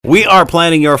We are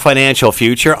planning your financial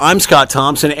future. I'm Scott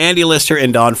Thompson. Andy Lister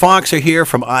and Don Fox are here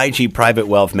from IG Private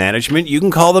Wealth Management. You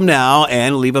can call them now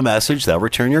and leave a message. They'll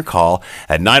return your call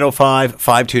at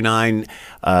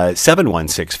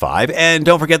 905-529-7165. And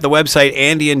don't forget the website,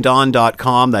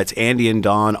 andyanddon.com. That's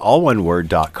andyanddon, all one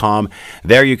word.com.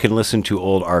 There you can listen to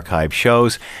old archive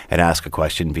shows and ask a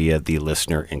question via the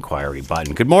listener inquiry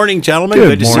button. Good morning, gentlemen.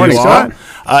 Good to see morning, you all.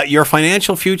 Scott. Your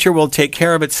financial future will take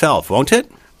care of itself, won't it?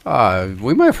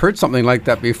 We might have heard something like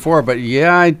that before, but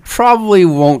yeah, it probably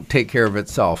won't take care of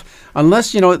itself.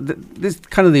 Unless, this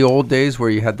kind of the old days where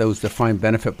you had those defined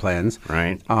benefit plans.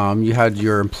 Right. You had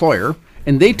your employer,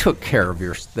 and they took care of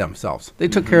themselves. They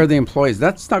took care of the employees.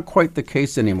 That's not quite the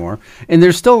case anymore. And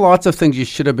there's still lots of things you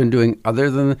should have been doing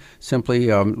other than simply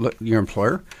your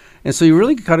employer. And so you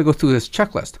really got to go through this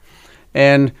checklist.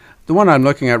 And the one I'm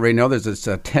looking at right now, there's this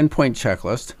 10-point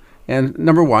checklist. And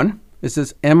number one, it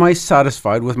says, am I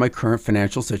satisfied with my current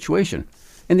financial situation?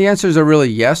 And the answers are really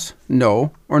yes,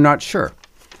 no, or not sure.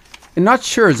 And not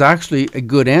sure is actually a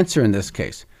good answer in this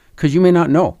case, because you may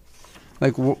not know.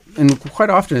 And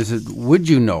quite often is it, would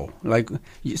you know?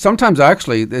 Sometimes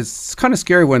actually, it's kind of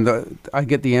scary when I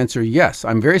get the answer, yes,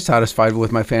 I'm very satisfied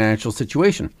with my financial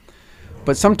situation.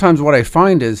 But sometimes what I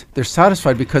find is they're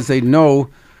satisfied because they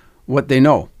know what they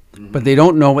know, but they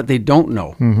don't know what they don't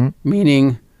know.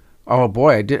 Meaning, oh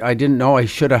boy, I didn't know I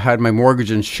should have had my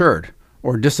mortgage insured,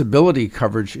 or disability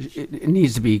coverage. It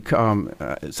needs to be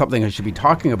something I should be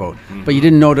talking about. But you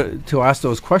didn't know to ask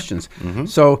those questions.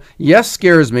 So yes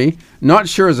scares me. Not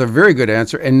sure is a very good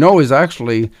answer. And no is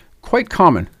actually quite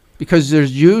common, because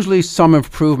there's usually some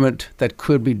improvement that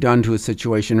could be done to a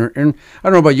situation. And I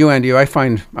don't know about you, Andy. I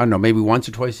find, maybe once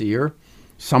or twice a year,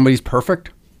 somebody's perfect.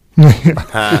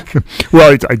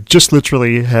 Well, I just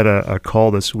literally had a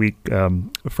call this week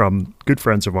from good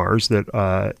friends of ours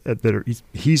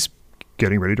he's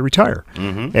getting ready to retire.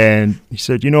 And he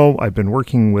said, I've been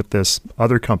working with this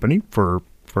other company for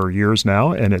years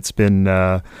now, and it's been,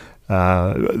 but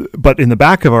in the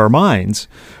back of our minds,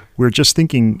 we're just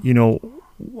thinking,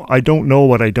 I don't know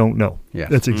what I don't know. Yeah.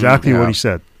 That's exactly what he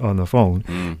said on the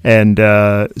phone. And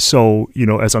so,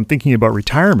 as I'm thinking about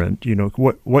retirement,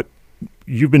 what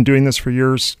you've been doing this for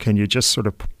years. Can you just sort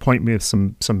of point me with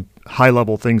some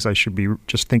high-level things I should be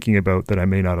just thinking about that I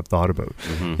may not have thought about?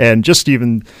 And just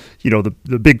even,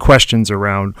 the big questions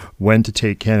around when to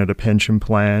take Canada Pension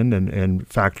Plan and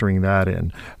factoring that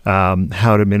in,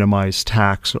 how to minimize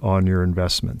tax on your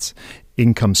investments,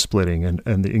 income splitting and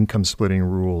the income splitting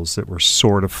rules that were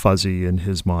sort of fuzzy in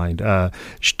his mind.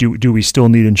 Do we still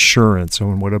need insurance?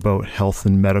 And what about health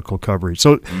and medical coverage?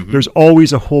 So there's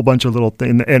always a whole bunch of little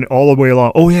things, and all the way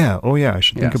along, oh yeah, I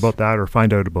should think about that or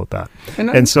find out about that.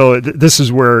 And so this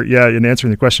is where, in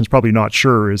answering the question, probably not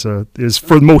sure is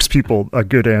for most people a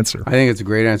good answer. I think it's a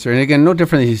great answer. And again, no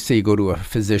different than you say you go to a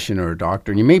physician or a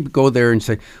doctor, and you may go there and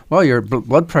say, well, your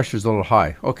blood pressure is a little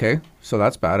high. Okay, so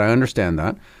that's bad. I understand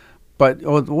that. But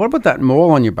what about that mole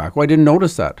on your back? Well, I didn't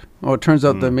notice that. Oh, it turns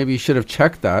out that maybe you should have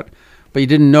checked that, but you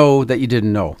didn't know that you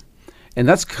didn't know. And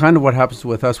that's kind of what happens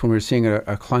with us when we're seeing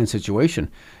a client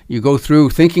situation. You go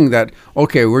through thinking that,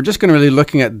 okay, we're just going to really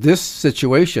looking at this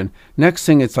situation. Next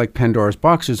thing, it's like Pandora's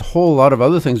box. There's a whole lot of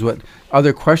other things,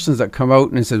 other questions that come out,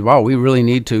 and it says, wow, we really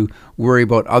need to worry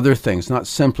about other things, not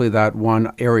simply that one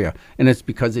area. And it's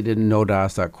because they didn't know to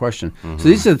ask that question. So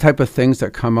these are the type of things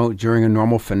that come out during a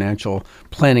normal financial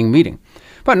planning meeting.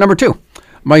 But number two,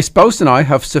 my spouse and I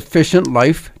have sufficient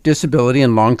life, disability,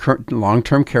 and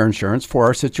long-term care insurance for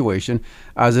our situation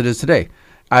as it is today,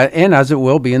 and as it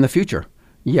will be in the future.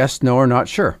 Yes, no, or not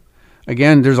sure.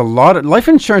 Again, there's a lot of life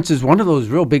insurance is one of those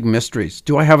real big mysteries.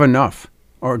 Do I have enough,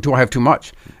 or do I have too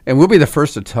much? And we'll be the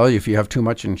first to tell you if you have too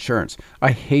much insurance.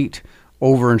 I hate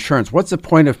over-insurance. What's the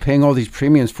point of paying all these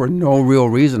premiums for no real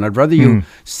reason? I'd rather you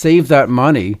save that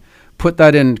money, put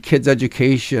that in kids'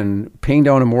 education, paying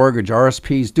down a mortgage,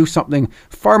 RSPs, do something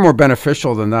far more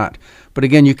beneficial than that. But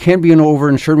again, you can't be an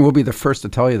overinsured, and we'll be the first to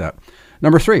tell you that.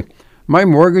 Number three, my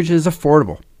mortgage is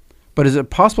affordable, but is it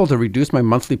possible to reduce my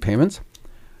monthly payments?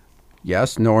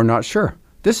 Yes, no, or not sure.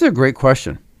 This is a great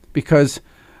question, because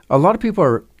a lot of people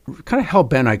are kind of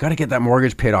hell-bent, I got to get that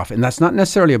mortgage paid off. And that's not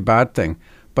necessarily a bad thing,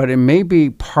 but it may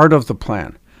be part of the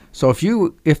plan. So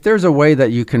if there's a way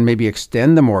that you can maybe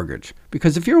extend the mortgage,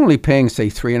 because if you're only paying, say,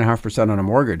 3.5% on a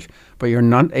mortgage, but you're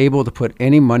not able to put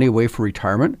any money away for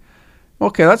retirement,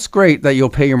 okay, that's great that you'll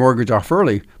pay your mortgage off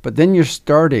early, but then you're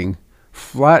starting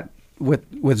flat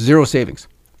with zero savings.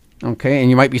 Okay, and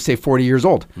you might be, say, 40 years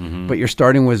old, but you're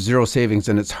starting with zero savings.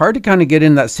 And it's hard to kind of get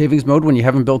in that savings mode when you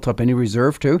haven't built up any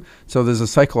reserve too. So there's a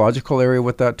psychological area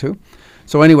with that too.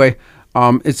 So anyway,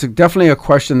 It's definitely a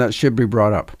question that should be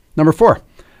brought up. Number 4,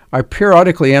 I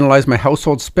periodically analyze my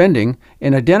household spending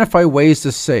and identify ways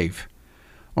to save.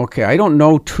 Okay, I don't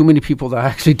know too many people that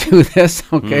actually do this.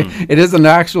 Okay, It is an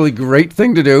actually great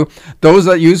thing to do. Those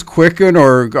that use Quicken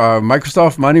or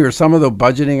Microsoft Money or some of the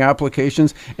budgeting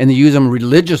applications, and they use them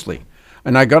religiously.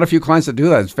 And I got a few clients that do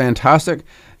that. It's fantastic.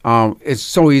 It's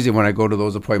so easy when I go to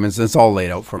those appointments. It's all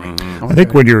laid out for me. Okay. I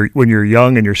think when you're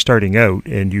young and you're starting out,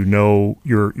 and you know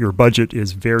your budget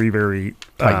is very, very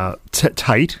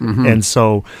tight, and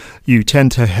so you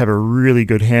tend to have a really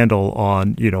good handle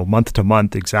on month to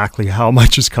month exactly how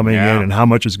much is coming in and how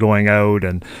much is going out,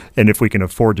 and if we can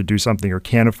afford to do something or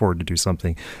can't afford to do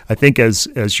something. I think as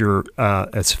your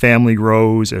as family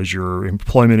grows, as your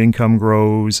employment income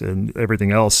grows, and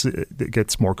everything else it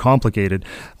gets more complicated,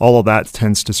 all of that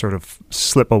tends to sort of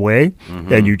slip away,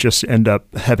 and you just end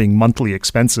up having monthly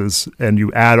expenses, and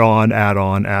you add on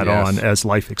as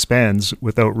life expands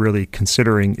without really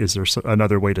considering, is there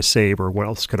another way to save, or what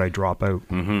else could I drop out?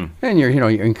 And your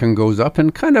income goes up,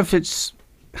 and it's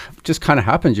just kind of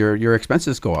happens. Your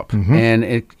expenses go up,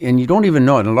 and you don't even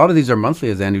know it. And a lot of these are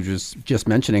monthly, as Andrew was just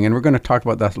mentioning, and we're going to talk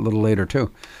about that a little later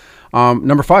too.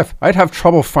 Number 5, I'd have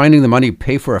trouble finding the money to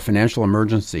pay for a financial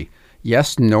emergency.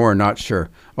 Yes, no, or not sure.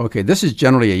 Okay, this is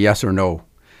generally a yes or no.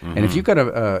 And if you've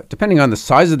got depending on the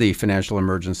size of the financial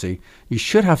emergency, you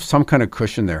should have some kind of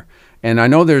cushion there. And I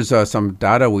know there's some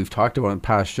data we've talked about in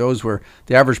past shows where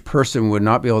the average person would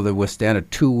not be able to withstand a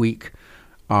 2-week,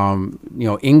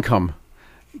 income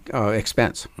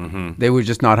expense. They would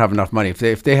just not have enough money.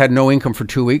 If they had no income for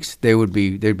 2 weeks, they'd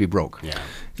be broke. Yeah.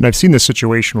 And I've seen this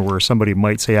situation where somebody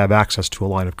might say I have access to a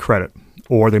line of credit,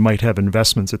 or they might have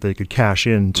investments that they could cash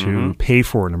in to pay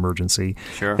for an emergency.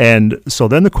 Sure. And so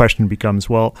then the question becomes,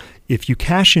 well, if you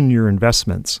cash in your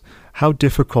investments, how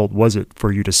difficult was it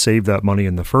for you to save that money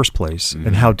in the first place?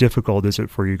 And how difficult is it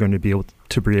for you going to be able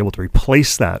to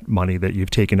replace that money that you've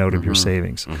taken out of your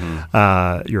savings,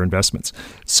 your investments?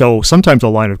 So sometimes a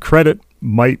line of credit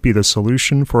might be the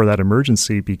solution for that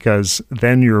emergency, because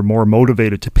then you're more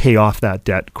motivated to pay off that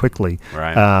debt quickly.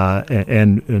 Right.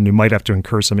 And you might have to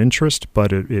incur some interest,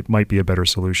 but it might be a better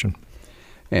solution.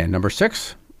 And number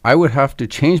 6, I would have to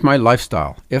change my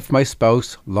lifestyle if my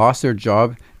spouse lost their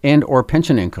job and or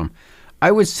pension income. I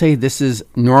would say this is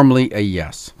normally a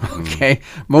yes. Okay,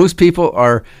 most people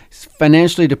are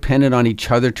financially dependent on each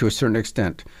other to a certain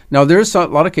extent. Now, there's a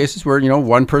lot of cases where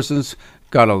one person's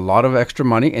got a lot of extra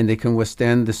money and they can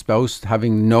withstand the spouse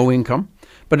having no income.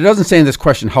 But it doesn't say in this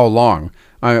question how long.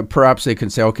 Perhaps they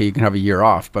can say, okay, you can have a year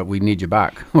off, but we need you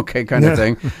back, okay, kind of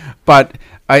thing. But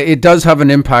it does have an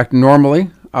impact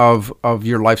normally of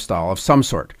your lifestyle of some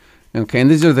sort. Okay, and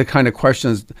these are the kind of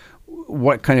questions: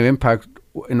 what kind of impact,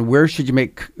 and where should you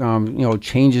make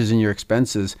changes in your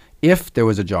expenses if there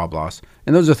was a job loss?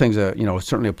 And those are things that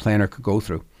certainly a planner could go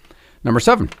through. Number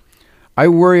 7. I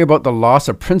worry about the loss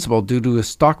of principal due to a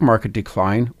stock market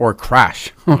decline or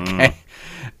crash. Okay.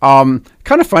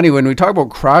 Kind of funny when we talk about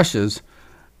crashes,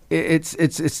 it's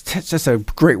just a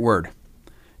great word.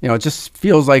 It just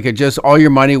feels like all your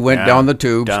money went down the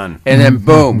tubes, done. And then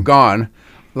boom, gone.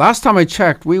 Last time I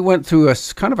checked, we went through a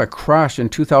kind of a crash in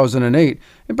 2008,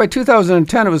 and by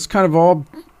 2010 it was kind of all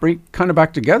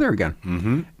back together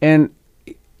again. And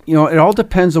it all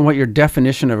depends on what your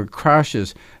definition of a crash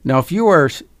is. Now, if you are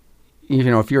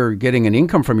if you're getting an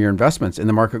income from your investments and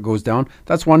the market goes down,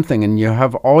 that's one thing. And you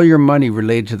have all your money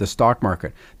related to the stock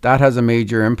market. That has a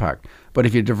major impact. But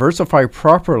if you diversify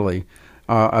properly,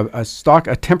 a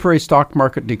temporary stock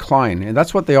market decline, and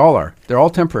that's what they all are. They're all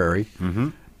temporary.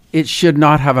 It should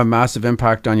not have a massive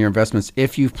impact on your investments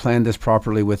if you've planned this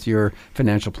properly with your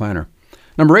financial planner.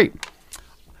 Number 8,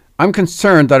 I'm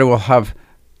concerned that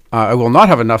I will not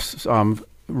have enough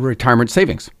retirement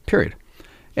savings, period.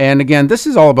 And again, this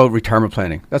is all about retirement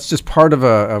planning. That's just part of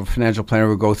a financial planner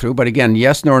will go through. But again,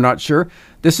 yes, no, or not sure.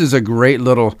 This is a great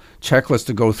little checklist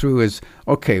to go through is,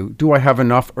 okay, do I have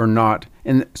enough or not?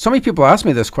 And so many people ask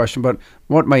me this question, but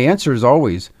what my answer is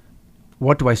always,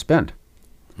 what do I spend?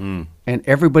 And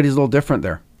everybody's a little different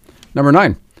there. Number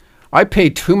 9, I pay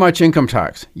too much income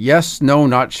tax. Yes, no,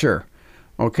 not sure.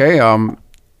 Okay,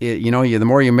 the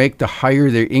more you make, the higher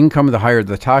the income, the higher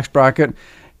the tax bracket.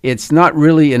 It's not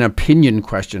really an opinion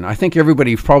question. I think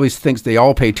everybody probably thinks they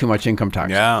all pay too much income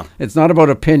tax. Yeah. It's not about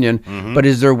opinion, but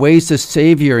is there ways to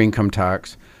save your income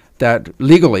tax that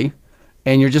legally,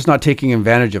 and you're just not taking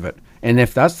advantage of it? And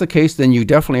if that's the case, then you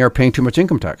definitely are paying too much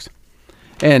income tax.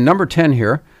 And number 10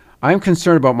 here, I'm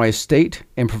concerned about my estate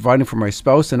and providing for my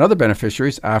spouse and other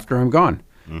beneficiaries after I'm gone.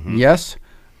 Yes,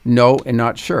 no, and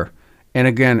not sure. And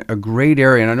again, a great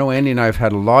area. And I know Andy and I have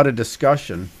had a lot of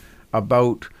discussion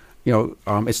about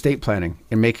estate planning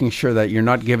and making sure that you're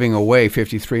not giving away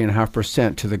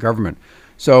 53.5% to the government.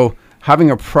 So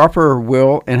having a proper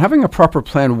will and having a proper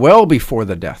plan well before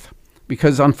the death,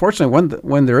 because unfortunately,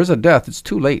 when there is a death, it's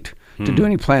too late to do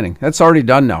any planning. That's already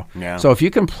done now. Yeah. So if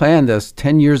you can plan this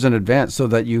 10 years in advance so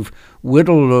that you've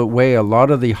whittled away a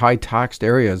lot of the high taxed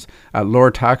areas at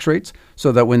lower tax rates,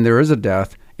 so that when there is a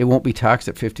death, it won't be taxed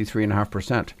at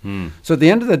 53.5%. So at the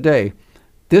end of the day,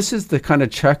 this is the kind of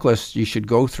checklist you should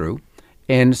go through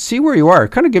and see where you are.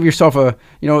 Kind of give yourself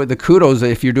the kudos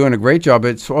if you're doing a great job.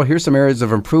 It's, here's some areas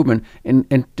of improvement,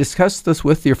 and discuss this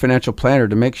with your financial planner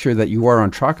to make sure that you are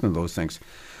on track on those things.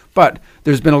 But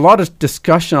there's been a lot of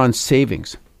discussion on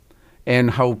savings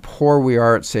and how poor we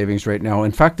are at savings right now.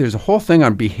 In fact, there's a whole thing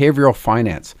on behavioral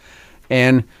finance.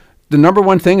 And the number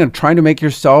one thing in trying to make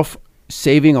yourself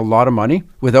saving a lot of money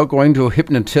without going to a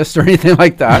hypnotist or anything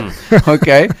like that.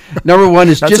 Okay. Number one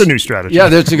is that's a new strategy. Yeah,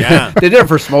 they did it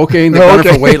for smoking, they did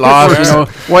it for weight loss,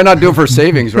 why not do it for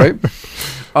savings, right?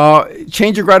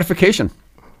 Change your gratification.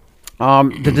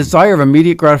 The desire of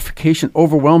immediate gratification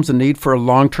overwhelms the need for a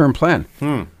long-term plan.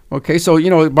 Okay,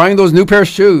 so, buying those new pair of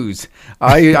shoes,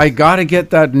 I got to get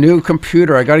that new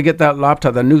computer, I got to get that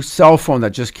laptop, that new cell phone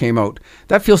that just came out.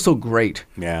 That feels so great.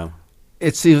 Yeah.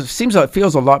 It seems like it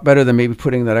feels a lot better than maybe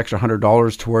putting that extra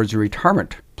 $100 towards your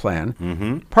retirement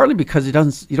plan, partly because you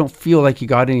don't feel like you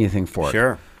got anything for it.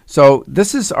 Sure. So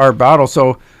this is our battle.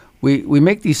 So we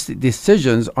make these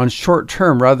decisions on short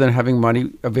term rather than having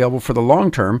money available for the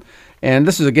long term. And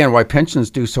this is, again, why pensions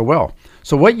do so well.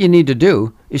 So what you need to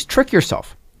do is trick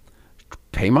yourself.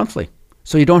 Pay monthly,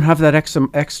 so you don't have that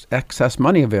excess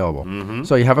money available.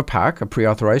 So you have a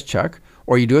pre-authorized check,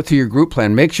 or you do it through your group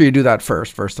plan. Make sure you do that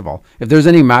first of all. If there's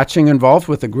any matching involved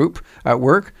with the group at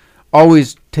work,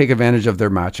 always take advantage of their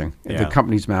matching, the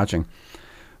company's matching.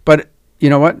 But you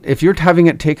know what? If you're having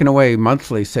it taken away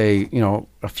monthly, say,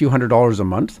 a few $100s a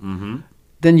month,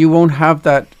 then you won't have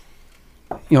that,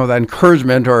 that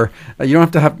encouragement, or you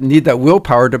don't have to need that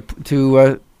willpower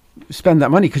to spend that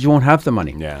money, because you won't have the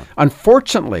money. Yeah.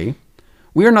 Unfortunately,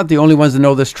 we are not the only ones that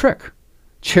know this trick.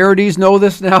 Charities know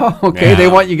this now. Okay, Yeah. They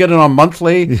want you to get it on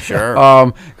monthly.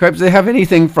 Sure. They have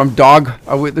anything from dog.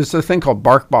 There's a thing called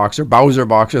Bark Box or Bowser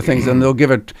Box or things, and they'll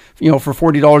give it. For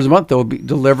 $40 a month, they'll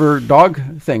deliver dog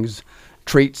things,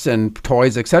 treats and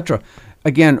toys, etc.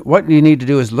 Again, what you need to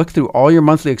do is look through all your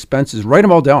monthly expenses, write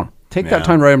them all down. Take that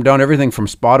time to write them down. Everything from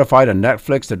Spotify to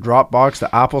Netflix to Dropbox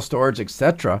to Apple Storage,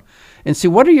 etc. And see,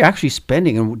 what are you actually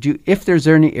spending, and if there's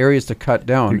any areas to cut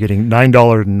down. You're getting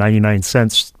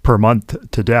 $9.99 per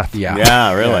month to death. Yeah.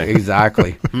 Yeah, really. Yeah,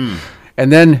 exactly.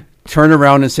 And then turn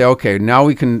around and say, okay, now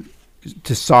we can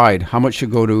decide how much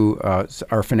should go to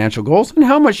our financial goals and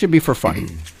how much should be for fun.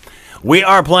 We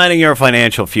are planning your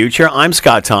financial future. I'm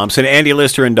Scott Thompson. Andy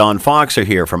Lister and Don Fox are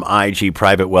here from IG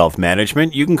Private Wealth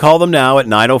Management. You can call them now at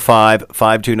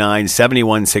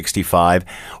 905-529-7165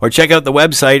 or check out the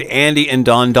website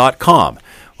andyanddon.com.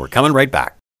 We're coming right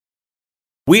back.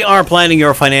 We are planning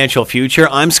your financial future.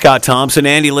 I'm Scott Thompson.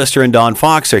 Andy Lister and Don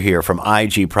Fox are here from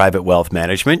IG Private Wealth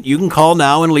Management. You can call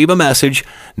now and leave a message,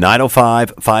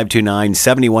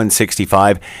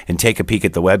 905-529-7165, and take a peek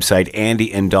at the website,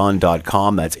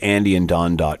 andyanddon.com. That's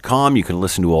andyanddon.com. You can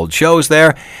listen to old shows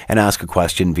there and ask a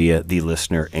question via the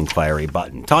listener inquiry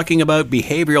button. Talking about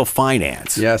behavioral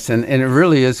finance. Yes, and it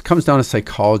really comes down to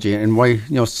psychology and why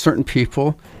certain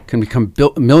people can become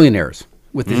millionaires.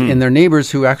 With this, and their neighbors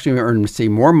who actually earn, say,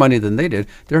 more money than they did,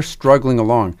 they're struggling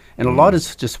along. And a lot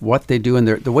is just what they do and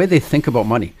the way they think about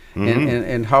money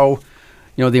and how,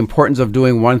 the importance of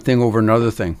doing one thing over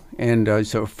another thing. And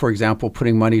so, for example,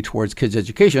 putting money towards kids'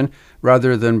 education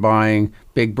rather than buying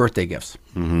big birthday gifts.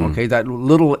 Okay, that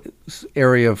little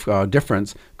area of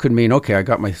difference could mean, okay, I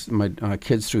got my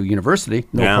kids through university,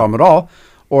 no problem at all.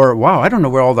 Or, wow, I don't know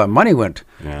where all that money went,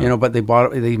 but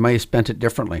they might have spent it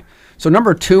differently. So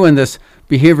number 2 in this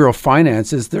behavioral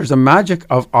finance is there's a magic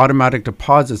of automatic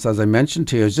deposits, as I mentioned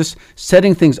to you, is just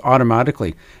setting things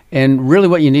automatically. And really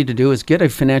what you need to do is get a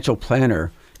financial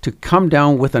planner to come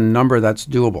down with a number that's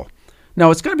doable. Now,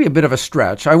 it's going to be a bit of a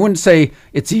stretch. I wouldn't say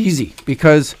it's easy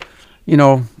because,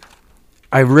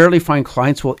 I rarely find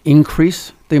clients will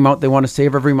increase the amount they want to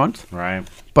save every month. Right.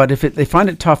 But if they find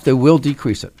it tough, they will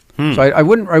decrease it. So I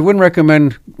wouldn't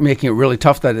recommend making it really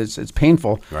tough that it's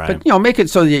painful. Right. But make it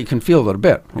so that you can feel it a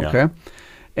bit. Okay. Yeah.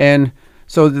 And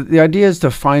so the idea is to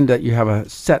find that you have a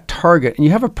set target and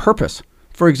you have a purpose.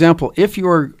 For example, if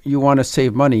you want to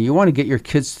save money, you want to get your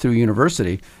kids through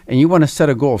university, and you want to set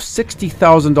a goal of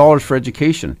 $60,000 for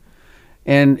education,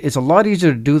 and it's a lot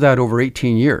easier to do that over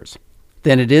 18 years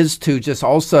than it is to just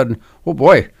all of a sudden, oh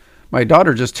boy, my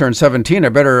daughter just turned 17. I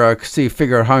better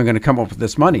figure out how I'm going to come up with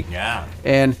this money. Yeah.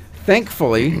 And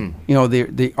thankfully, you know, the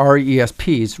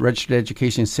RESPs, Registered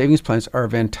Education Savings Plans, are a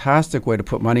fantastic way to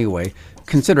put money away,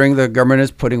 considering the government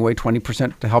is putting away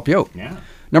 20% to help you out. Yeah.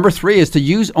 Number 3 is to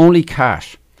use only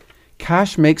cash.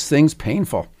 Cash makes things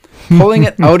painful. Pulling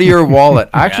it out of your wallet,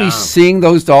 actually seeing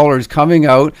those dollars coming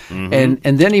out, and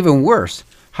then even worse,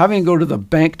 having to go to the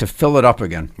bank to fill it up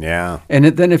again. Yeah. And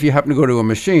then if you happen to go to a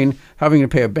machine, having to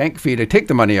pay a bank fee to take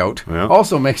the money out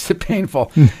also makes it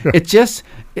painful.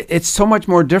 It's so much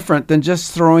more different than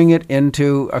just throwing it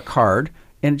into a card,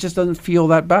 and it just doesn't feel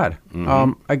that bad.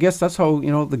 I guess that's how,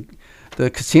 you know, the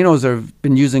casinos have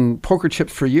been using poker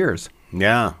chips for years.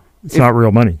 Yeah. It's not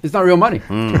real money. It's not real money.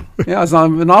 Yeah, it's not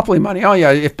monopoly money. Oh,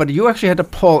 yeah. But you actually had to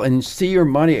pull and see your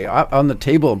money on the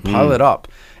table and pile it up,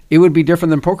 it would be different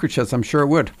than poker chips. I'm sure it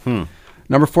would.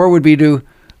 Number 4 would be to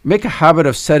make a habit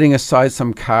of setting aside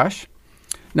some cash.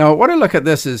 Now, what I look at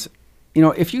this is, you know,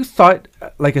 if you thought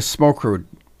like a smoker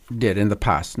did in the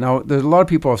past. Now, there's a lot of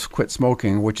people have quit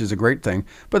smoking, which is a great thing.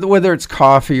 But whether it's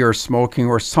coffee or smoking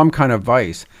or some kind of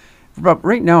vice, but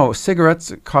right now,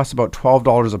 cigarettes cost about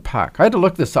 $12 a pack. I had to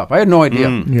look this up. I had no idea.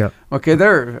 Yeah. Okay,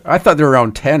 I thought they were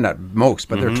around 10 at most,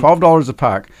 but they're $12 a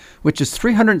pack, which is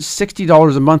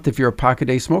 $360 a month if you're a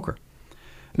pack-a-day smoker.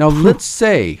 Now, let's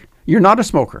say you're not a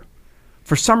smoker.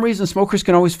 For some reason, smokers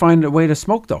can always find a way to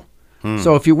smoke, though.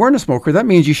 So if you weren't a smoker, that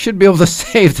means you should be able to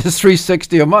save this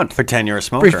 $360 a month. Pretend you're a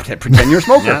smoker. Pretend you're a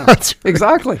smoker. That's right.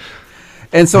 Exactly.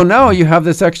 And so now you have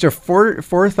this extra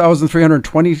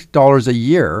 $4,320 a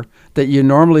year that you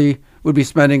normally would be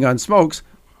spending on smokes.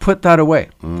 Put that away.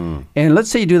 And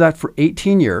let's say you do that for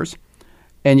 18 years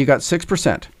and you got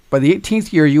 6%. By the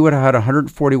 18th year, you would have had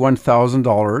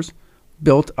 $141,000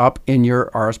 built up in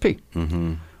your RSP.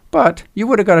 But you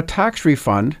would have got a tax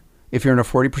refund if you're in a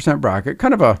 40% bracket,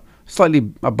 kind of a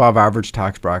slightly above average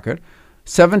tax bracket.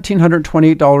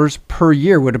 $1,728 per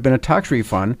year would have been a tax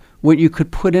refund, what you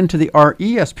could put into the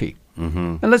RESP.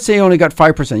 And let's say you only got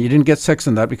 5%. You didn't get 6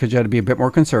 in that because you had to be a bit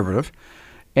more conservative.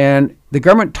 And the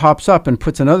government tops up and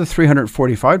puts another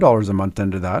 $345 a month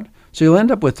into that. So you'll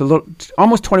end up with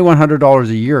almost $2,100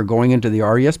 a year going into the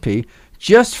RESP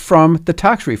just from the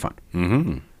tax refund.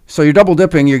 So you're double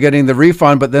dipping. You're getting the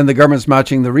refund, but then the government's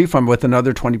matching the refund with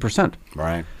another 20%.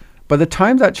 Right. By the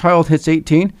time that child hits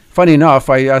 18, funny enough,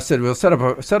 I said we'll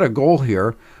set a goal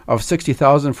here of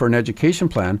 $60,000 for an education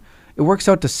plan. It works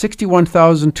out to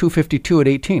 $61,252 at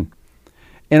 18,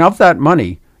 and of that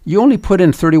money, you only put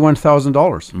in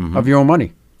 $31,000 of your own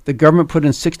money. The government put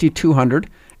in $6,200,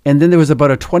 and then there was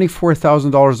about a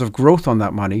 $24,000 of growth on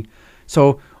that money.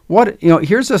 So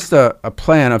here's just a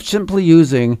plan of simply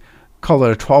using, call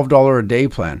it a $12 a day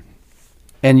plan,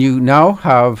 and you now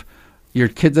have your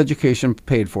kid's education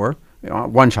paid for,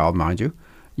 one child, mind you.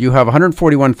 You have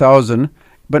 $141,000,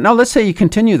 but now let's say you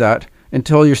continue that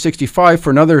until you're 65 for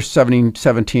another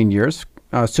 17 years,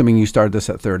 assuming you started this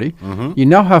at 30. You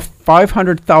now have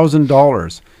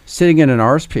 $500,000 sitting in an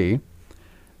RSP.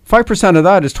 5% of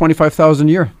that is $25,000 a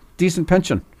year, decent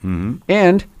pension.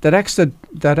 And that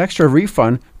extra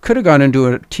refund could have gone into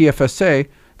a TFSA.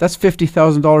 That's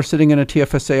 $50,000 sitting in a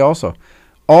TFSA also,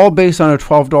 all based on a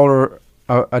 $12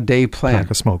 a day plan.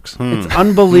 Pack of smokes. It's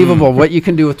unbelievable what you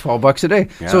can do with $12 a day.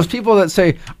 So it's people that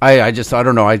say, I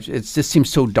don't know, it just seems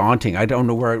so daunting. I don't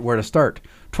know where to start.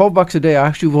 $12 a day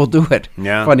actually will do it.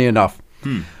 Funny enough.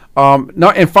 And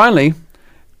finally,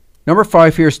 number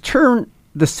 5 here is turn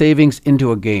the savings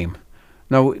into a game.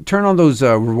 Now, turn on those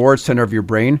reward center of your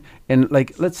brain, and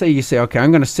like, let's say you say, okay,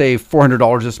 I'm going to save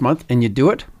 $400 this month, and you do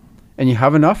it, and you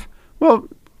have enough. Well,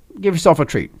 give yourself a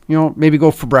treat. Maybe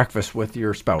go for breakfast with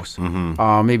your spouse.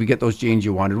 Maybe get those jeans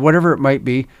you wanted, whatever it might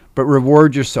be. But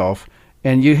reward yourself,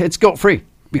 and it's guilt-free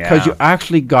because you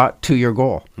actually got to your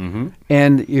goal.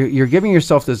 And you're giving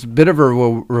yourself this bit of a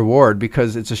reward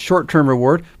because it's a short-term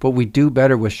reward. But we do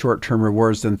better with short-term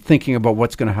rewards than thinking about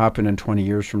what's going to happen in 20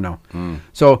 years from now.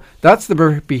 So that's the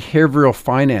behavioral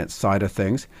finance side of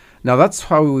things. Now that's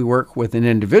how we work with an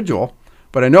individual.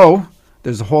 But I know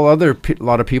there's a whole other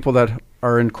lot of people that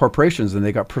are in corporations, and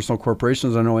they got personal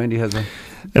corporations. I know Andy has a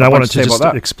and I wanted to just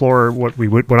explore what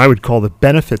I would call the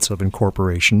benefits of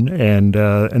incorporation, and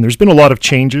there's been a lot of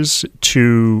changes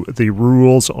to the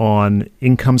rules on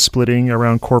income splitting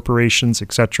around corporations,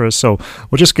 etc. So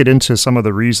we'll just get into some of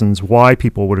the reasons why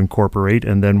people would incorporate,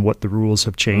 and then what the rules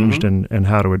have changed and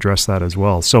how to address that as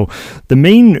well. So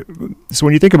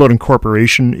when you think about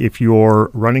incorporation, if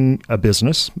you're running a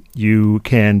business, you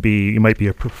might be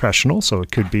a professional, so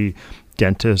it could be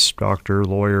dentist, doctor,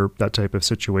 lawyer, that type of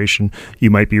situation.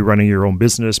 You might be running your own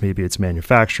business. Maybe it's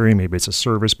manufacturing, maybe it's a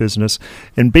service business.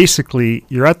 And basically,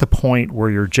 you're at the point where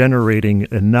you're generating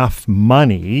enough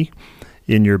money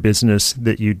in your business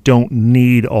that you don't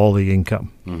need all the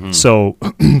income. So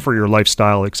for your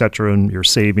lifestyle, et cetera, and your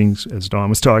savings, as Don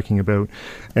was talking about.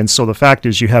 And so the fact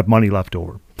is you have money left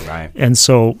over. Right. And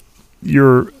so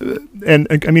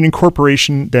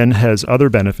incorporation then has other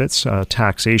benefits,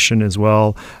 taxation as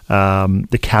well,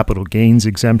 the capital gains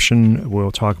exemption,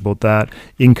 we'll talk about that,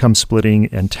 income splitting,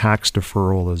 and tax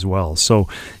deferral as well. So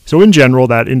in general,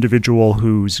 that individual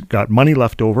who's got money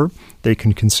left over, they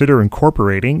can consider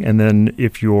incorporating. And then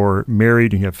if you're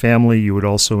married and you have family, you would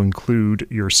also include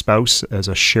your spouse as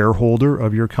a shareholder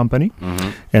of your company.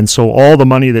 And so all the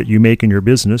money that you make in your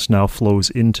business now flows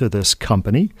into this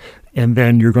company. And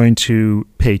then you're going to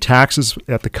pay taxes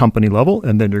at the company level,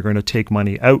 and then you're going to take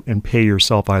money out and pay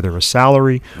yourself either a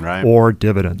salary or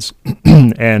dividends.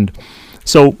 And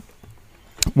so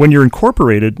when you're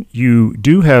incorporated, you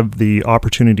do have the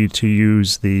opportunity to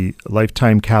use the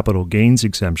lifetime capital gains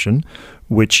exemption,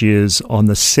 which is on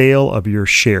the sale of your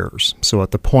shares. So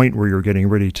at the point where you're getting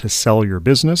ready to sell your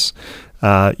business,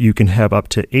 you can have up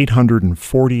to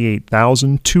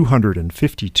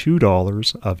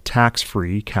 $848,252 of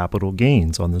tax-free capital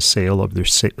gains on the sale of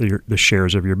the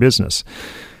shares of your business.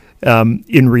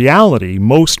 In reality,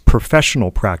 most professional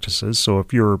practices, so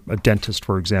if you're a dentist,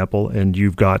 for example, and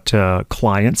you've got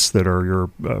clients that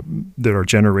are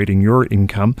generating your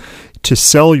income, to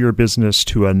sell your business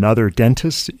to another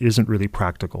dentist isn't really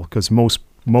practical, because most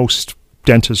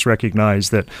dentists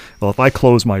recognize that, well, if I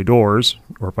close my doors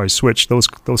or if I switch, those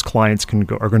clients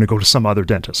are going to go to some other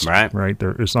dentist. Right?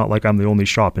 It's not like I'm the only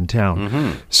shop in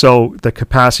town. So the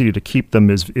capacity to keep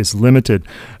them is limited.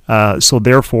 So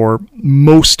therefore,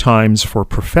 most times for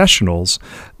professionals,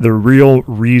 the real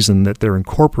reason that they're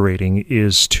incorporating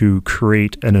is to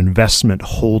create an investment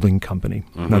holding company.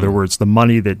 In other words, the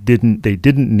money that they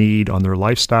didn't need on their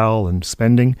lifestyle and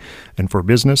spending and for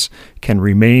business can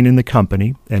remain in the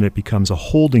company, and it becomes a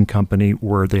holding company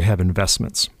where they have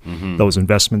investments. Those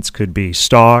investments could be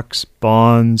stocks,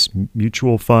 bonds,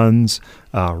 mutual funds,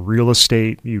 real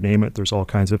estate, you name it. There's all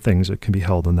kinds of things that can be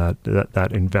held in that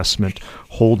investment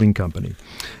holding company.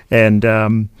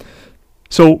 And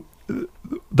so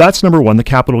that's number one, the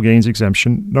capital gains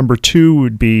exemption. Number two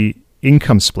would be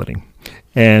income splitting.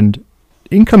 And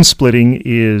income splitting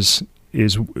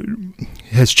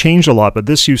has changed a lot, but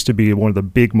this used to be one of the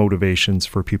big motivations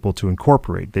for people to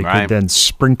incorporate. They could then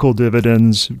sprinkle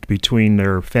dividends between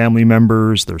their family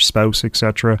members, their spouse,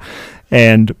 etc.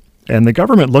 And the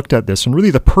government looked at this, and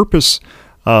really the purpose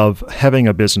of having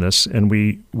a business, and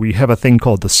we have a thing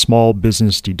called the small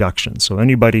business deduction. So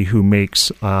anybody who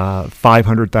makes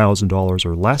 $500,000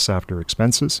 or less after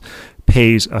expenses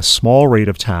pays a small rate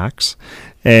of tax,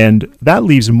 and that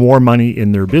leaves more money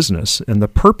in their business. And the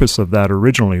purpose of that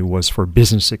originally was for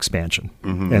business expansion.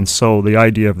 And so the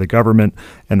idea of the government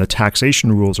and the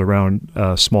taxation rules around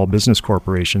small business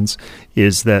corporations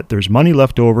is that there's money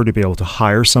left over to be able to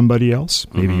hire somebody else.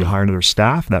 Maybe you hire another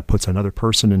staff. That puts another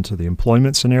person into the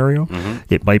employment scenario.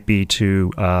 It might be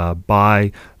to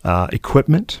buy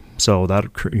equipment. So that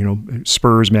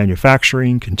spurs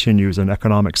manufacturing, continues an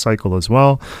economic cycle as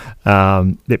well.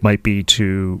 It might be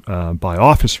to buy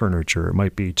office furniture. It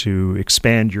might be to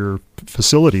expand your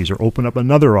facilities or open up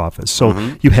another office.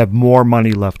 So you have more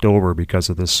money left over because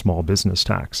of this small business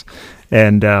tax.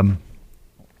 And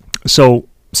so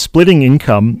splitting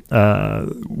income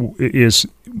is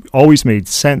always made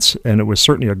sense, and it was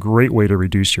certainly a great way to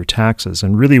reduce your taxes.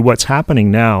 And really what's happening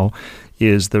now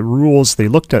is the rules, they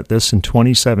looked at this in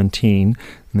 2017,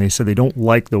 and they said they don't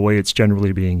like the way it's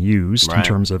generally being used in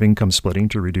terms of income splitting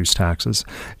to reduce taxes.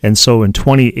 And so in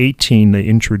 2018, they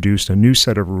introduced a new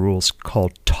set of rules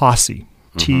called TOSI,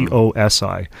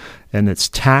 T-O-S-I, and it's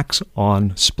tax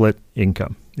on split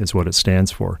income is what it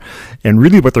stands for. And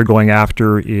really what they're going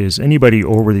after is anybody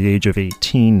over the age of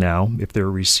 18 now, if they're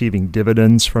receiving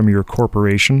dividends from your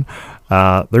corporation,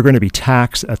 they're going to be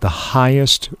taxed at the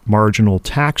highest marginal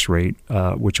tax rate,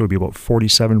 which would be about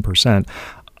 47%,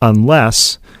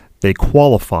 unless they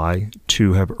qualify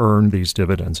to have earned these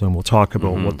dividends. And we'll talk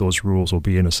about what those rules will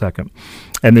be in a second.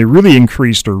 And they really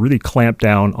increased or really clamped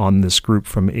down on this group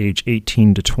from age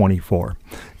 18 to 24.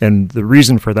 And the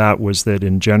reason for that was that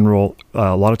in general,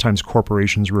 a lot of times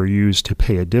corporations were used to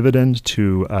pay a dividend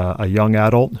to a young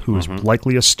adult who was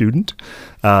likely a student.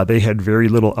 They had very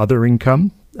little other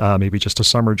income. maybe just a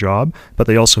summer job, but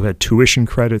they also had tuition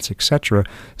credits, etc.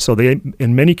 So they,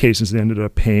 in many cases, they ended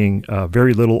up paying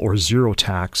very little or zero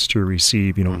tax to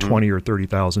receive, $20,000 or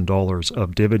 $30,000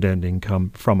 of dividend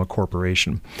income from a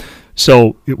corporation.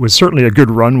 So it was certainly a good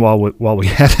run while we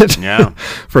had it. Yeah.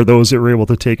 For those that were able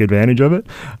to take advantage of it.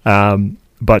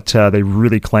 But they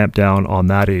really clamped down on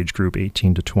that age group,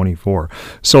 18 to 24.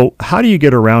 So how do you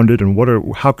get around it,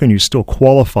 and how can you still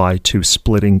qualify to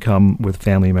split income with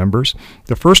family members?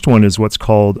 The first one is what's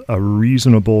called a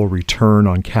reasonable return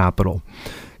on capital.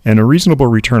 And a reasonable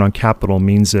return on capital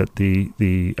means that the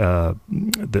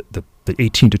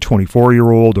 18 to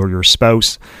 24-year-old or your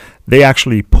spouse, they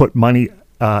actually put money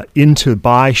in to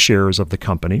buy shares of the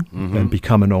company and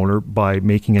become an owner by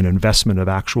making an investment of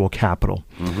actual capital.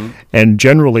 And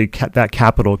generally, that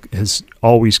capital has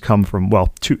always come from,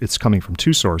 it's coming from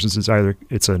two sources.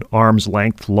 It's an arm's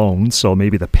length loan, so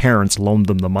maybe the parents loaned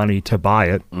them the money to buy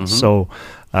it. So,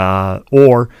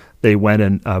 or they went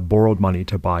and borrowed money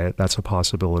to buy it. That's a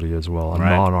possibility as well,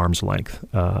 non-arm's length.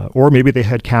 Or maybe they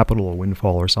had capital, a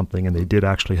windfall or something, and they did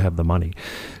actually have the money.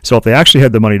 So if they actually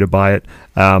had the money to buy it,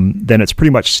 then it's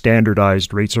pretty much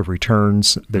standardized rates of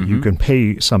returns that you can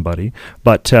pay somebody.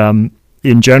 But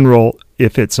in general,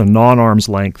 if it's a non-arm's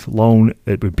length loan,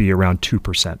 it would be around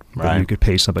 2% that you could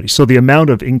pay somebody. So the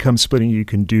amount of income splitting you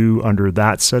can do under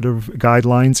that set of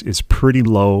guidelines is pretty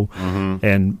low,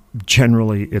 and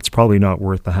generally it's probably not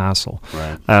worth the hassle.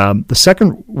 The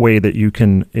second way that you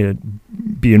can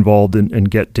be involved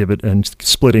and get dividend and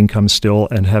split income still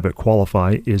and have it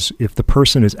qualify is if the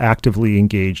person is actively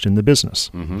engaged in the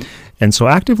business. And so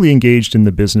actively engaged in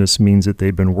the business means that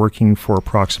they've been working for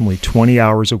approximately 20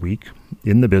 hours a week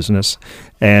in the business,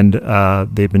 and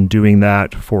they've been doing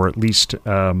that for at least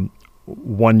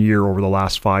 1 year over the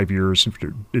last 5 years,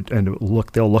 and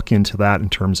they'll look into that in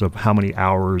terms of how many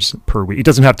hours per week. It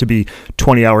doesn't have to be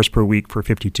 20 hours per week for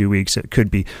 52 weeks. It could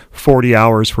be 40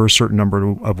 hours for a certain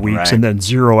number of weeks, and then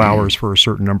 0 hours for a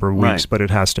certain number of weeks, but it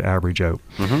has to average out.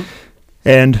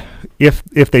 And if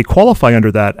they qualify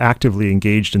under that actively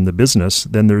engaged in the business,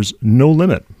 then there's no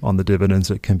limit on the dividends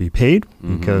that can be paid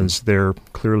because they're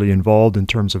clearly involved in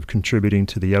terms of contributing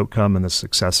to the outcome and the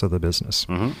success of the business.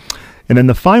 And then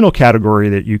the final category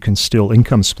that you can still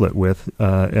income split with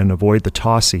and avoid the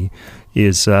TOSI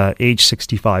is age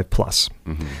 65 plus.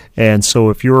 And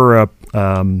so if you're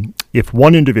if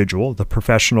one individual, the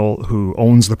professional who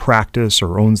owns the practice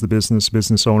or owns the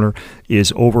business owner,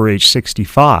 is over age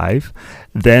 65,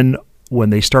 then when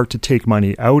they start to take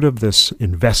money out of this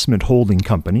investment holding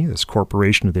company, this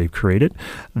corporation that they've created,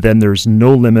 then there's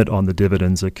no limit on the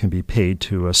dividends that can be paid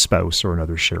to a spouse or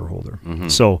another shareholder.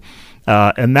 So,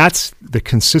 and that's the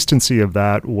consistency of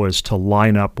that was to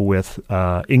line up with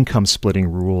income splitting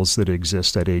rules that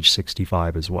exist at age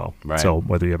 65 as well. So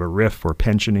whether you have a RIF or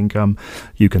pension income,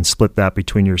 you can split that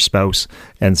between your spouse.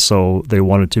 And so they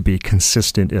wanted to be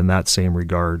consistent in that same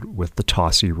regard with the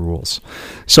TOSI rules.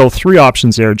 So 3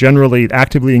 options there: generally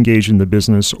actively engaged in the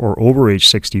business or over age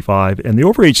 65. And the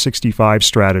over age 65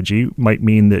 strategy might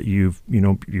mean that you've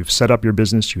set up your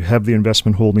business, you have the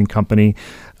investment holding company,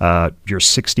 you're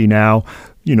 60 now.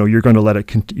 You're going to let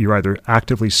it. You're either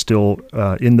actively still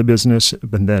in the business,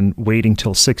 and then waiting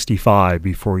till 65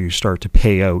 before you start to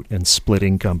pay out and split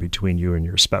income between you and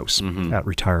your spouse at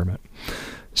retirement.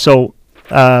 So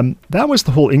that was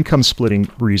the whole income splitting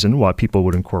reason why people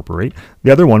would incorporate. The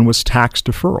other one was tax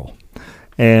deferral,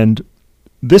 and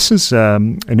this is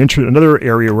another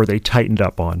area where they tightened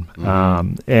up on.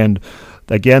 And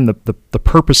again, the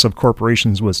purpose of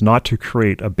corporations was not to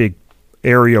create a big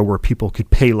area where people could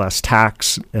pay less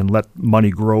tax and let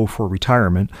money grow for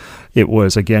retirement. It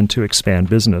was, again, to expand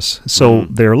business. So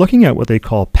they're looking at what they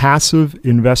call passive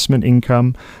investment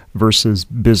income versus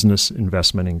business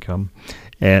investment income,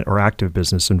 or active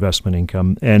business investment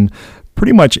income. And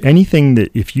pretty much anything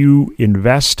that if you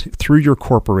invest through your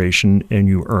corporation and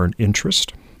you earn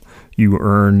interest, you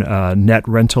earn net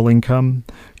rental income,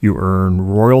 you earn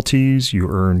royalties, you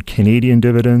earn Canadian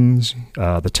dividends,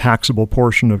 the taxable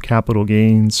portion of capital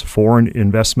gains, foreign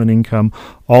investment income,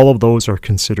 all of those are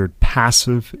considered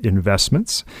passive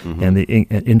investments and the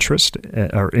interest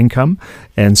or income.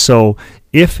 And so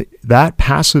if that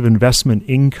passive investment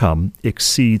income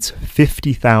exceeds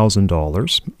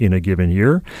 $50,000 in a given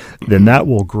year, then that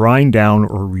will grind down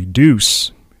or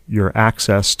reduce your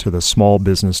access to the small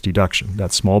business deduction.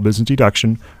 That small business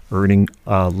deduction, earning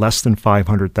less than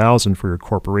 $500,000 for your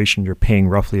corporation, you're paying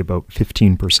roughly about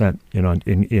 15%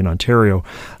 in Ontario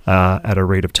at a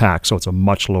rate of tax. So it's a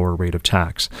much lower rate of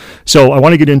tax. So I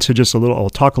want to get into just a little. I'll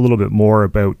talk a little bit more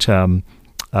about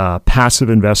passive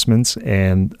investments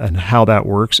and how that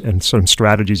works, and some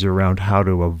strategies around how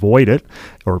to avoid it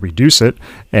or reduce it,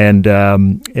 and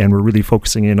we're really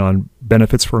focusing in on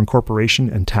benefits for incorporation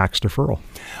and tax deferral.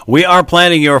 We are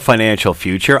planning your financial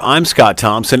future. I'm Scott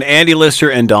Thompson. Andy Lister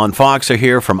and Don Fox are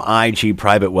here from IG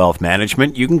Private Wealth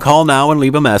Management. You can call now and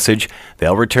leave a message.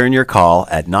 They'll return your call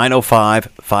at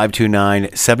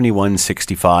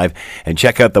 905-529-7165, and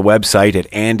check out the website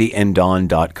at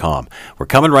andyanddon.com. We're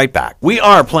coming right back. We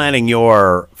are planning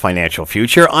your financial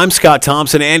future. I'm Scott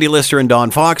Thompson. Andy Lister and Don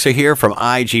Fox are here from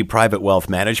IG Private Wealth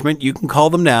Management. You can call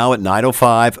them now at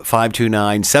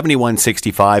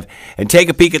 905-529-7165 and take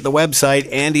a peek at the website,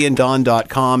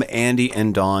 andyanddon.com,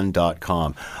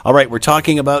 andyanddon.com. All right, we're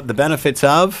talking about the benefits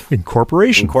of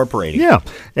incorporating. Yeah,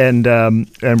 and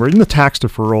we're in the tax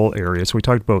deferral area. So we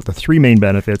talked about the three main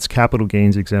benefits: capital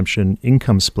gains exemption,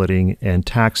 income splitting, and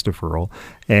tax deferral.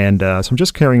 And so I'm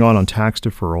just carrying on tax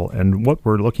deferral. And what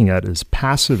we're looking at is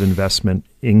passive investment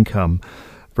income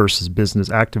versus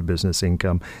active business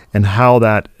income, and how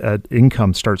that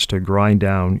income starts to grind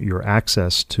down your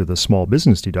access to the small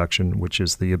business deduction, which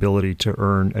is the ability to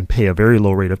earn and pay a very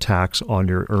low rate of tax on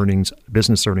your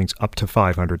business earnings up to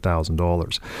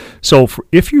 $500,000. So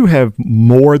if you have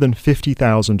more than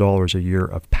 $50,000 a year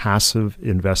of passive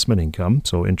investment income,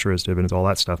 so interest, dividends, all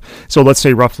that stuff. So let's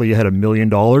say roughly you had $1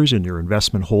 million in your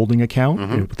investment holding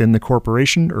account within the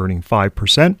corporation, earning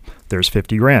 5%. There's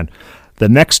 $50,000. The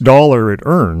next dollar it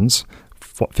earns,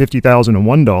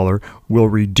 $50,001, will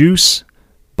reduce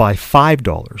by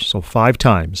 $5. So 5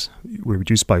 times, we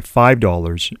reduce by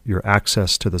 $5 your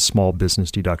access to the small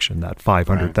business deduction, that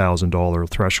 $500,000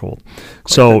 threshold.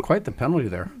 Quite the penalty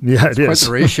there. Yeah, it is. Quite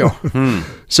the ratio.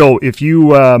 So if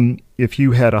you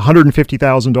had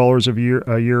 $150,000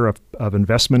 a year of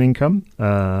investment income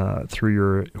through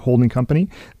your holding company,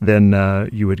 then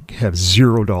you would have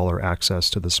 $0 access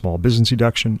to the small business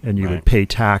deduction, and you would pay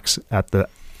tax at the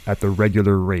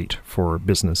regular rate for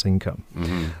business income.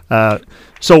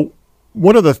 So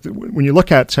one of when you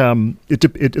look at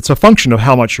it's a function of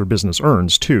how much your business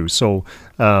earns too. So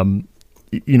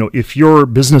if your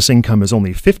business income is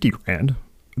only $50,000,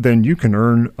 then you can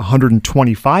earn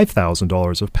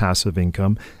 $125,000 of passive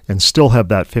income and still have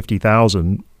that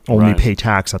 $50,000 only pay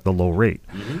tax at the low rate.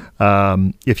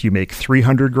 If you make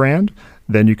 $300,000,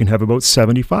 then you can have about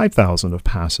 $75,000 of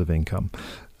passive income.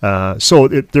 So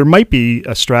there might be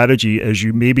a strategy as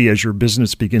your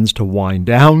business begins to wind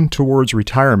down towards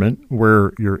retirement,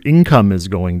 where your income is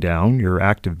going down, your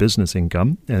active business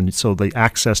income, and so the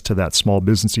access to that small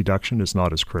business deduction is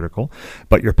not as critical,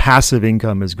 but your passive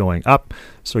income is going up,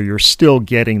 so you're still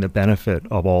getting the benefit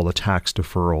of all the tax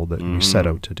deferral that you set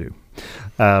out to do.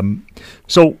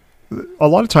 So a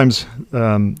lot of times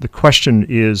the question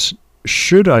is,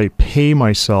 should I pay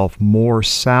myself more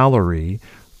salary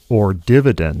or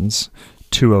dividends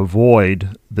to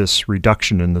avoid this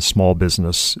reduction in the small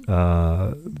business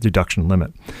deduction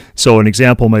limit? So an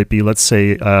example might be, let's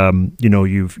say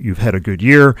you've had a good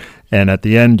year, and at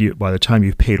the end, by the time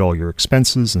you've paid all your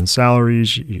expenses and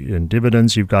salaries and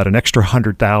dividends, you've got an extra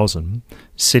 $100,000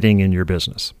 sitting in your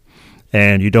business,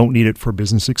 and you don't need it for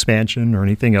business expansion or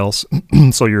anything else.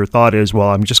 So your thought is, well,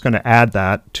 I'm just going to add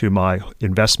that to my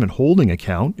investment holding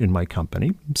account in my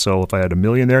company. So if I had $1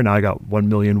 million there, now I got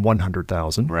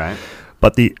 $1,100,000. Right.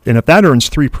 And if that earns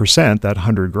 3%, that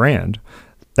 $100,000,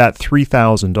 that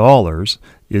 $3,000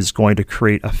 is going to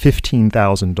create a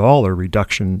 $15,000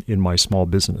 reduction in my small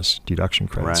business deduction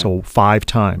credit. Right. So 5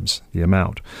 times the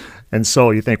amount. And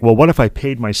so you think, well, what if I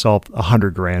paid myself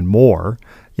 $100,000 more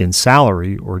in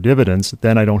salary or dividends?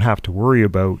 Then I don't have to worry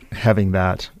about having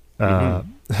that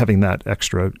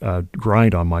extra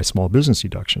grind on my small business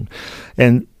deduction.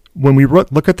 And when we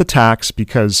look at the tax,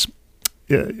 because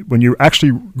when you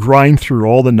actually grind through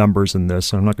all the numbers in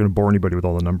this, I'm not going to bore anybody with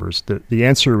all the numbers, the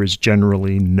answer is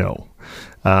generally no.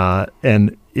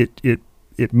 And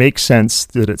it makes sense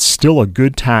that it's still a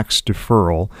good tax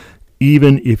deferral,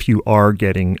 even if you are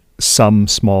getting some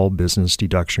small business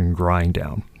deduction grind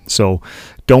down. So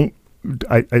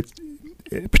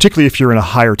particularly if you're in a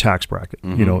higher tax bracket.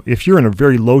 If you're in a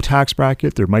very low tax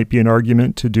bracket, there might be an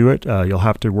argument to do it. You'll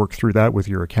have to work through that with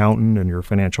your accountant and your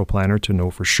financial planner to know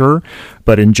for sure.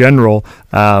 But in general,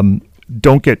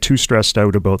 don't get too stressed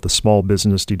out about the small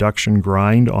business deduction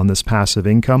grind on this passive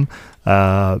income.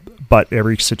 But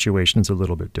every situation is a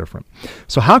little bit different.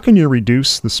 So how can you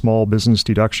reduce the small business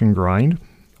deduction grind?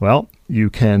 Well,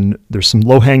 There's some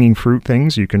low-hanging fruit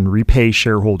things. You can repay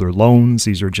shareholder loans.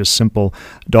 These are just simple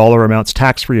dollar amounts,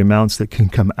 tax-free amounts that can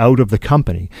come out of the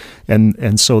company.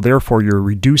 And so therefore you're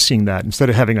reducing that. Instead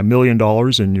of having $1 million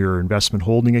in your investment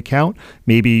holding account,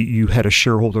 maybe you had a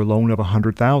shareholder loan of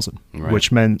 $100,000,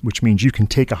 right, which means you can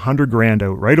take $100,000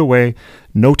 out right away,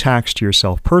 no tax to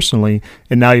yourself personally,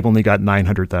 and now you've only got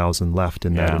 $900,000 left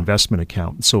in that investment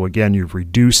account. So again, you've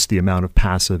reduced the amount of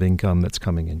passive income that's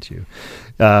coming into you.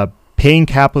 Paying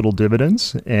capital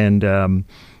dividends, and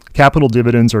capital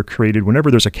dividends are created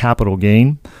whenever there's a capital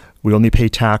gain. We only pay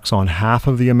tax on half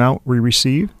of the amount we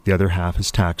receive. The other half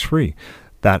is tax-free.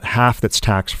 That half that's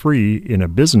tax-free in a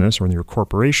business or in your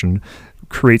corporation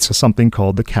creates something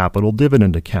called the capital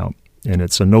dividend account. And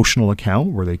it's a notional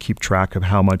account where they keep track of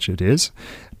how much it is.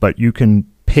 But you can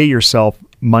pay yourself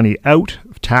money out,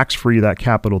 tax-free, that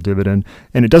capital dividend.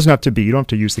 And it doesn't have to be, you don't have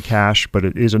to use the cash, but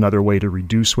it is another way to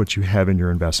reduce what you have in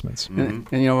your investments. And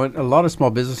you know what? A lot of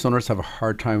small business owners have a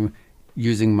hard time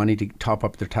using money to top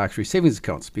up their tax-free savings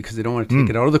accounts because they don't want to take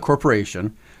it out of the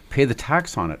corporation, pay the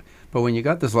tax on it. But when you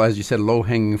got this, as you said,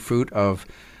 low-hanging fruit of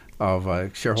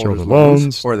shareholders'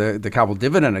 loans or the capital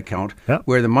dividend account,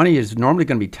 where the money is normally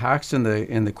going to be taxed in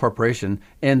the corporation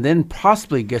and then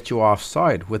possibly get you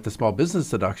offside with the small business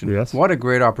deduction. Yes. What a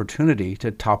great opportunity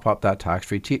to top up that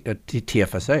tax-free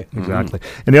TFSA. Exactly.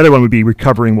 And the other one would be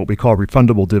recovering what we call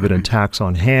refundable dividend tax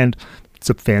on hand. It's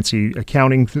a fancy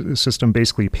accounting system,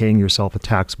 basically paying yourself a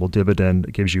taxable dividend.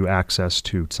 It gives you access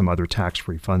to some other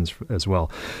tax-free funds as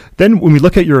well. Then when we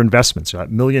look at your investments, that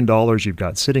 $1 million you've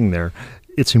got sitting there,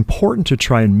 it's important to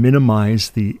try and minimize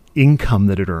the income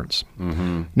that it earns.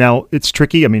 Now, it's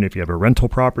tricky. I mean, if you have a rental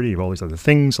property, you have all these other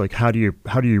things, like how do you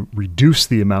reduce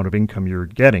the amount of income you're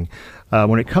getting?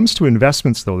 When it comes to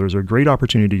investments, though, there's a great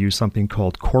opportunity to use something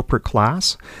called corporate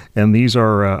class. And these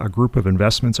are a group of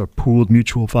investments, or pooled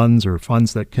mutual funds, or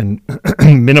funds that can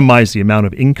minimize the amount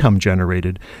of income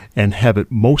generated and have it,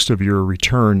 most of your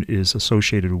return is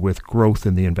associated with growth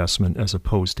in the investment as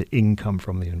opposed to income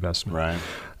from the investment. Right.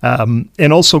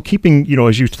 And also keeping,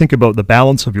 as you think about the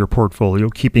balance of your portfolio,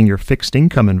 keeping your fixed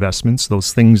income investments,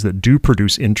 those things that do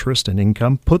produce interest and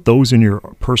income, put those in your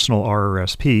personal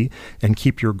RRSP and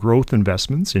keep your growth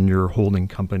investments in your holding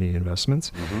company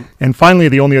investments. And finally,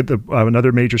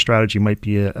 another major strategy might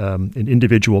be an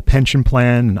individual pension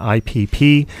plan, an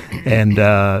IPP. And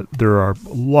there are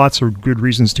lots of good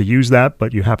reasons to use that,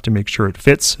 but you have to make sure it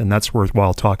fits. And that's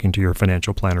worthwhile talking to your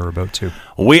financial planner about too.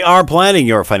 We are planning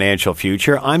your financial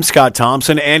future. I'm Scott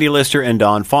Thompson. Andy Lister and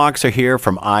Don Fox are here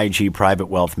from IG Private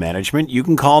Wealth Management. You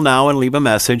can call now and leave a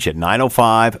message at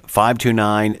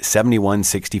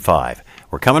 905-529-7165.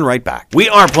 We're coming right back. We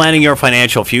are planning your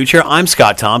financial future. I'm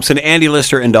Scott Thompson. Andy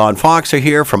Lister and Don Fox are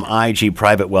here from IG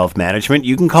Private Wealth Management.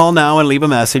 You can call now and leave a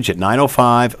message at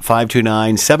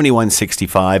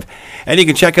 905-529-7165. And you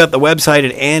can check out the website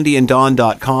at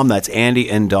andyanddon.com. That's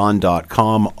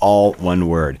andyanddon.com, all one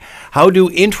word. How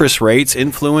do interest rates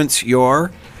influence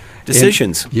your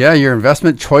decisions? Your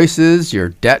investment choices, your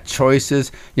debt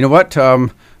choices. You know what?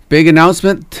 Big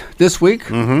announcement this week.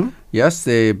 Yes,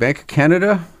 the Bank of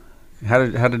Canada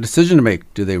had a decision to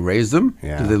make. Do they raise them?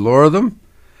 Do they lower them?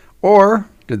 Or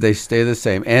did they stay the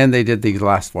same? And they did the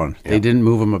last one. They didn't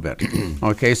move them a bit.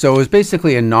 Okay, so it was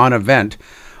basically a non-event.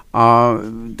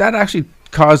 That actually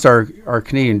caused our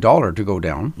Canadian dollar to go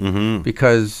down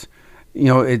because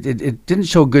it didn't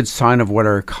show a good sign of what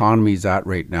our economy is at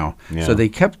right now. So they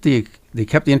kept the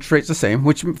interest rates the same,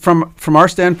 which from our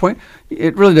standpoint,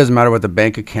 it really doesn't matter what the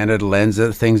Bank of Canada lends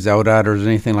things out at or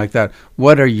anything like that.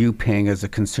 What are you paying as a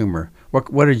consumer?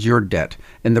 What is your debt?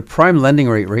 And the prime lending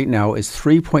rate right now is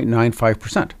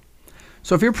 3.95%.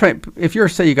 So if you're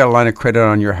say you got a line of credit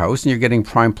on your house and you're getting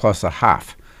prime plus a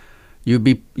half, you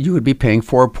would be paying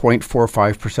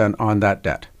 4.45% on that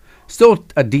debt. Still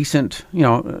a decent,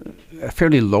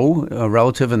 fairly low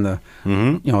relative in the,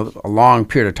 a long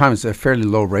period of time. It's a fairly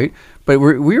low rate. But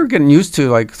we were getting used to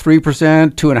like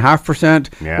 3%,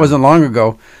 2.5%. Wasn't long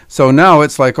ago. So now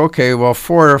it's like, okay, well,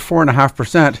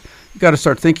 4.5%, you got to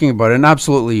start thinking about it. And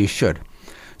absolutely you should.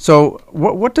 So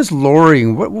what does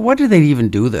lowering, what do they even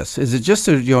do this? Is it just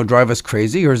to drive us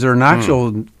crazy, or is there an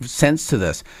actual sense to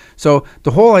this? So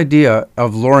the whole idea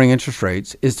of lowering interest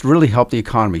rates is to really help the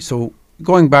economy. So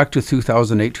going back to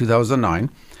 2008, 2009,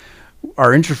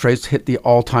 our interest rates hit the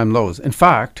all-time lows. In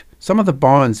fact, some of the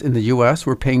bonds in the U.S.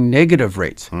 were paying negative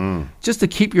rates. Just to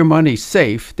keep your money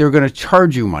safe, they're going to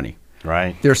charge you money.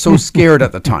 Right. They're so scared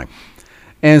at the time.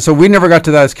 And so we never got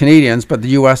to that as Canadians, but the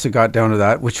U.S. had got down to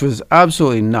that, which was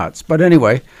absolutely nuts. But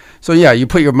anyway, so yeah, you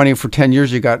put your money for 10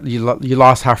 years, you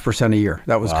lost 0.5% a year.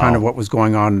 That was kind of what was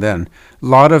going on then. A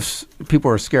lot of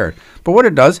people are scared. But what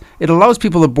it does, it allows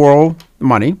people to borrow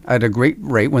money at a great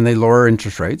rate when they lower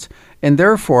interest rates, and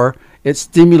therefore it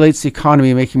stimulates the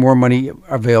economy, making more money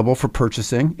available for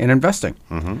purchasing and investing.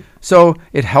 So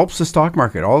it helps the stock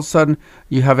market. All of a sudden,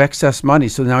 you have excess money,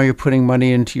 so now you're putting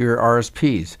money into your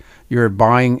RSPs. You're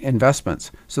buying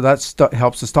investments. So that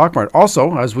helps the stock market.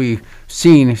 Also, as we've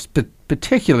seen,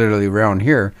 particularly around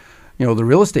here, you know, the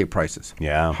real estate prices.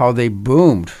 Yeah. How they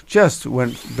boomed, just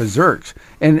went berserk.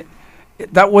 And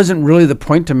that wasn't really the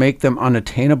point to make them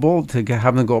unattainable, to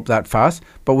have them go up that fast.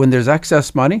 But when there's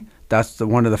excess money, that's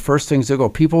one of the first things that go.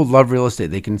 People love real estate.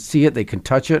 They can see it, they can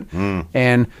touch it,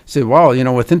 and say, wow, you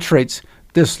know, with interest rates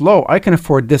this low, I can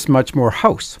afford this much more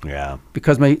house. Yeah.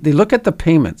 Because they look at the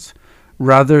payments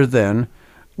rather than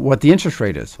what the interest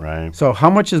rate is. Right. So how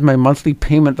much is my monthly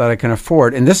payment that I can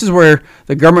afford? And this is where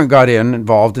the government got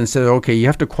involved and said, okay, you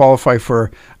have to qualify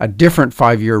for a different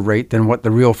 5-year rate than what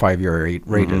the real 5-year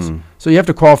rate is. So you have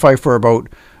to qualify for about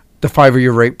the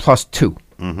 5-year rate plus 2.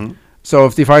 So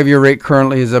if the 5-year rate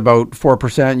currently is about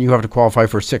 4%, you have to qualify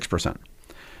for 6%.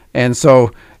 And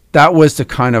so that was to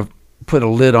kind of put a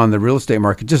lid on the real estate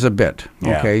market just a bit.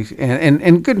 Yeah. Okay.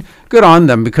 And good on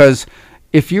them, because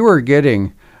if you were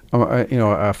getting a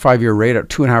 5-year rate at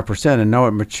 2.5%, and now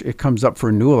it comes up for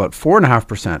renewal at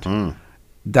 4.5%,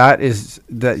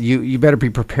 that you better be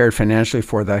prepared financially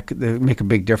for that. They make a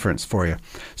big difference for you.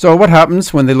 So what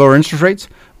happens when they lower interest rates?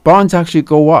 Bonds actually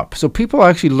go up. So people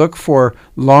actually look for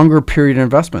longer period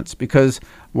investments, because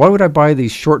why would I buy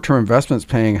these short-term investments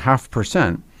paying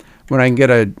 0.5% when I can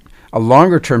get a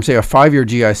longer term, say a 5-year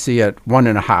GIC at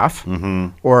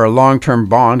 1.5, or a long-term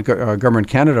bond, Government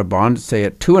Canada bond, say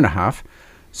at 2.5.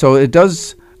 So it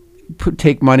does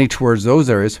take money towards those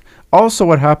areas. Also,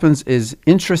 what happens is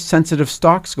interest-sensitive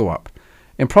stocks go up,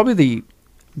 and probably the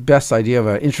best idea of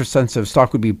an interest-sensitive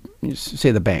stock would be,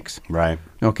 say, the banks. Right.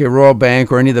 Okay, Royal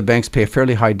Bank or any of the banks pay a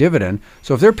fairly high dividend.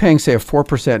 So if they're paying, say, a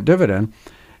 4% dividend,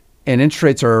 and interest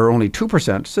rates are only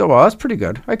 2%, so well, that's pretty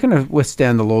good. I can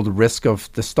withstand the load risk of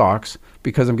the stocks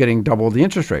because I'm getting double the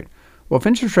interest rate. Well, if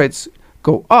interest rates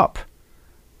go up,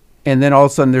 and then all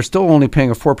of a sudden they're still only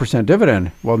paying a 4%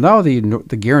 dividend, well, now the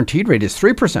guaranteed rate is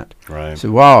 3%. Right.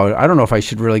 So, wow, I don't know if I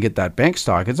should really get that bank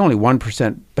stock. It's only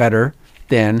 1% better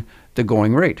than the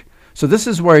going rate. So this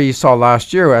is where you saw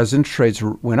last year, as interest rates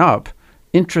went up,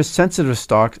 interest-sensitive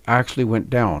stocks actually went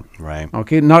down. Right.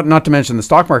 Okay, not to mention the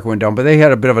stock market went down, but they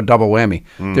had a bit of a double whammy.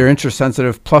 They're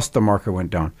interest-sensitive plus the market went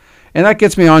down. And that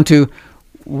gets me on to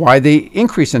why they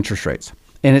increase interest rates.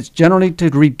 And it's generally to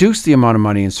reduce the amount of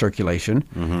money in circulation.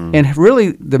 And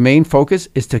really the main focus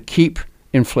is to keep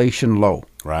inflation low.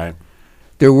 Right.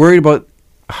 They're worried about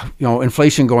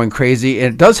inflation going crazy,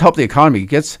 and it does help the economy. It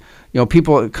gets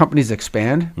companies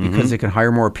expand because they can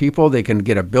hire more people, they can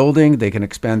get a building, they can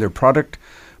expand their product.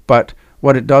 But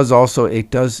what it does also,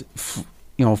 it does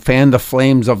fan the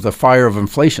flames of the fire of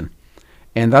inflation,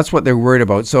 and that's what they're worried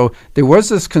about. So there was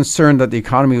this concern that the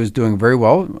economy was doing very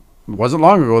well. It wasn't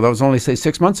long ago. That was only, say,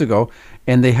 6 months ago,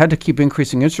 and they had to keep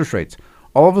increasing interest rates.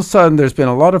 All of a sudden, there's been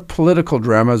a lot of political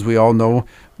drama, as we all know,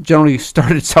 generally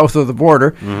started south of the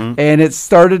border, and it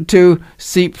started to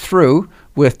seep through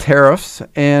with tariffs,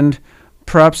 and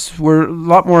perhaps we're a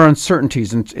lot more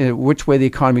uncertainties in which way the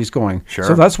economy is going. Sure.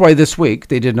 So that's why this week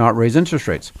they did not raise interest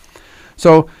rates.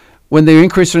 So when they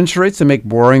increase interest rates, they make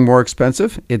borrowing more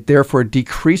expensive. It therefore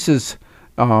decreases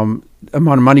amount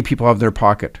of money people have in their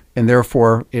pocket, and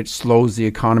therefore it slows the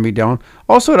economy down.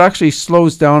 Also, it actually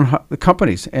slows down the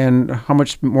companies and how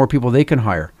much more people they can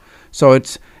hire. So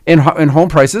it's in home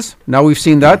prices. Now we've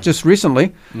seen that just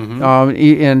recently,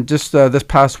 and just this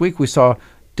past week we saw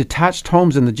detached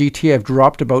homes in the GTA have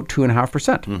dropped about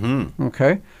 2.5%.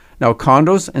 Okay, now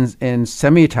condos and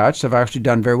semi-attached have actually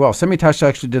done very well. Semi-attached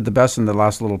actually did the best in the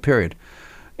last little period,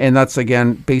 and that's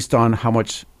again based on how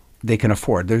much they can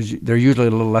afford. They're usually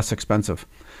a little less expensive.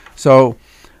 So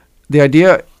the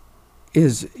idea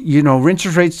is,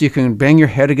 interest rates, you can bang your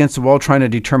head against the wall trying to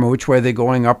determine which way they're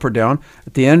going, up or down.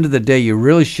 At the end of the day, you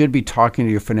really should be talking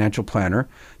to your financial planner,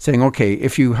 saying, okay,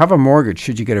 if you have a mortgage,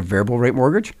 should you get a variable rate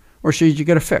mortgage or should you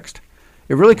get a fixed?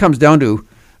 It really comes down to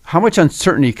how much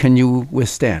uncertainty can you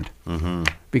withstand?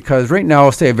 Because right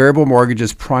now, say a variable mortgage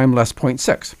is prime less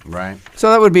 0.6. Right. So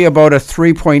that would be about a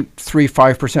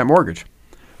 3.35% mortgage.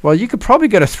 Well, you could probably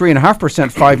get a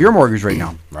 3.5% 5-year mortgage right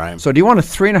now. Right. So do you want a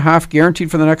 3.5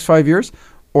 guaranteed for the next 5 years,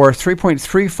 or a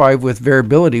 3.35 with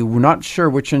variability? We're not sure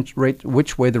which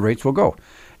way the rates will go,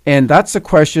 and that's the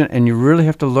question. And you really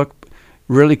have to look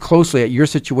really closely at your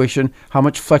situation. How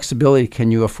much flexibility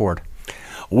can you afford?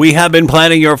 We have been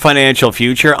planning your financial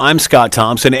future. I'm Scott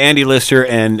Thompson. Andy Lister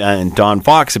and Don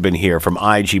Fox have been here from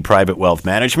IG Private Wealth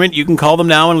Management. You can call them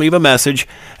now and leave a message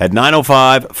at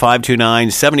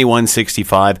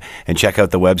 905-529-7165 and check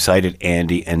out the website at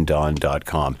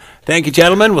andyanddon.com. Thank you,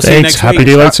 gentlemen. We'll see you next week. Happy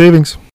Daylight Savings.